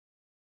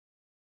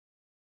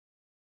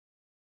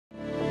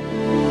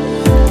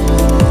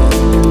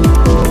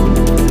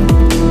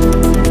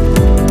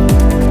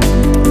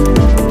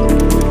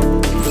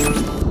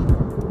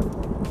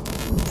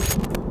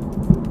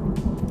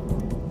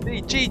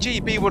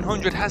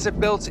GG-B100 has a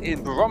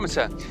built-in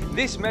barometer.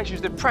 This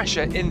measures the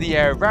pressure in the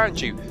air around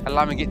you,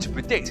 allowing it to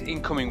predict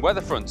incoming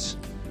weather fronts.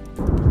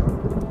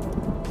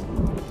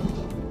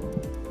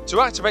 To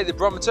activate the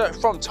barometer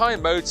from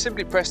time mode,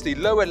 simply press the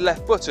lower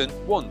left button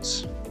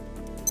once.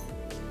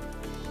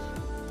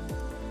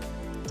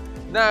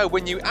 Now,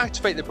 when you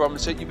activate the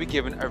barometer, you'll be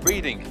given a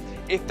reading.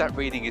 If that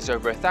reading is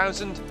over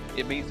 1000,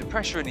 it means the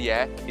pressure in the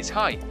air is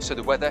high, so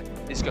the weather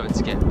is going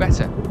to get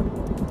better.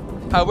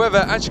 However,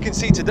 as you can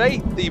see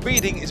today, the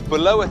reading is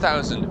below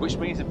 1000, which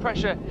means the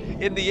pressure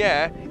in the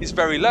air is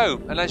very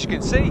low. And as you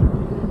can see,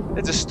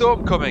 there's a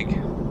storm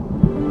coming.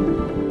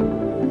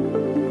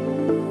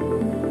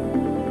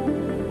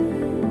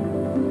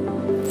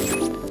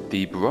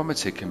 The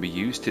barometer can be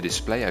used to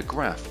display a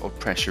graph of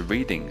pressure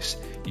readings,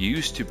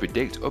 used to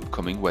predict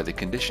upcoming weather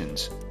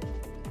conditions.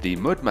 The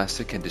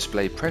Mudmaster can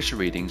display pressure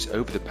readings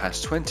over the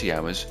past 20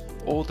 hours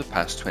or the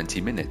past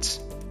 20 minutes.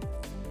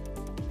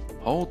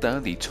 Hold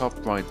down the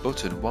top right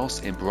button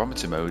whilst in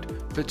barometer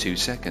mode for 2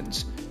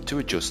 seconds to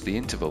adjust the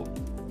interval.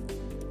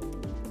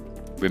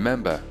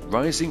 Remember,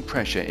 rising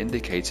pressure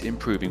indicates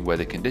improving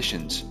weather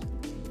conditions.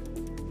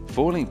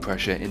 Falling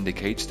pressure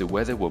indicates the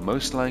weather will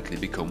most likely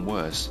become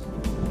worse.